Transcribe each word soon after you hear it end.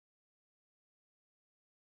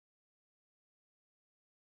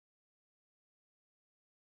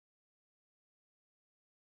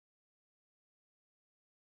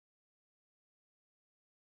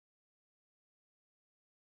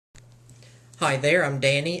Hi there, I'm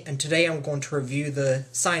Danny, and today I'm going to review the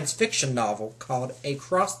science fiction novel called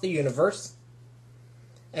Across the Universe.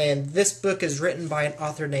 And this book is written by an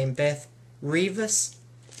author named Beth Revis,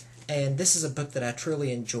 and this is a book that I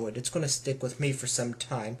truly enjoyed. It's going to stick with me for some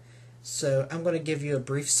time. So I'm going to give you a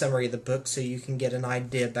brief summary of the book so you can get an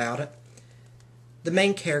idea about it. The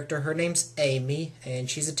main character, her name's Amy,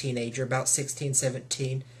 and she's a teenager, about 16,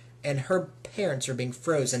 17, and her parents are being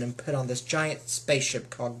frozen and put on this giant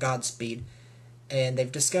spaceship called Godspeed. And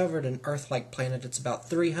they've discovered an Earth-like planet that's about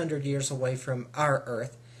 300 years away from our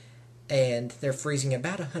Earth, and they're freezing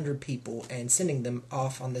about 100 people and sending them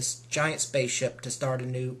off on this giant spaceship to start a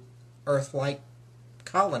new Earth-like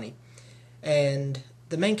colony. And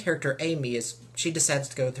the main character, Amy, she decides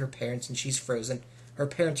to go with her parents, and she's frozen. Her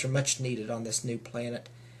parents are much needed on this new planet,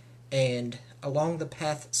 and along the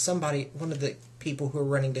path, one of the people who are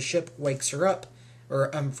running the ship wakes her up,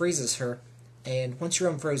 or unfreezes her. And once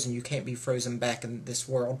you're unfrozen, you can't be frozen back in this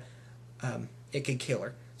world. It could kill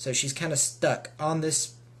her. So she's kind of stuck on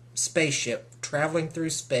this spaceship, traveling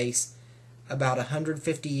through space, about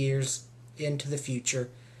 150 years into the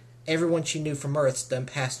future. Everyone she knew from Earth's done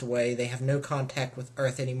passed away. They have no contact with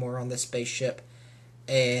Earth anymore on this spaceship.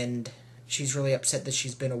 And she's really upset that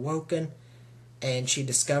she's been awoken. And she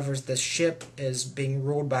discovers this ship is being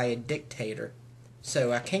ruled by a dictator.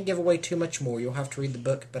 So I can't give away too much more. You'll have to read the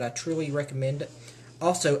book, but I truly recommend it.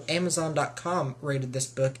 Also, Amazon.com rated this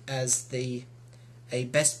book as a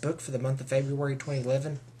best book for the month of February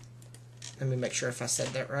 2011. Let me make sure if I said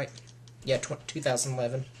that right. Yeah,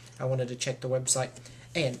 2011. I wanted to check the website.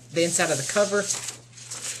 And the inside of the cover,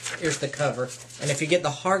 here's the cover. And if you get the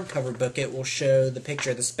hardcover book, it will show the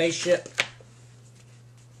picture of the spaceship.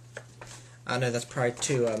 I know that's probably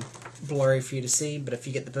too blurry for you to see, but if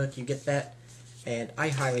you get the book, you get that. And I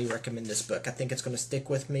highly recommend this book. I think it's going to stick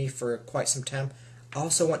with me for quite some time. I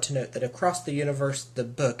also want to note that Across the Universe, the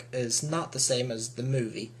book, is not the same as the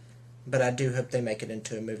movie, but I do hope they make it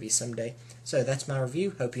into a movie someday. So that's my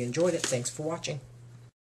review. Hope you enjoyed it. Thanks for watching.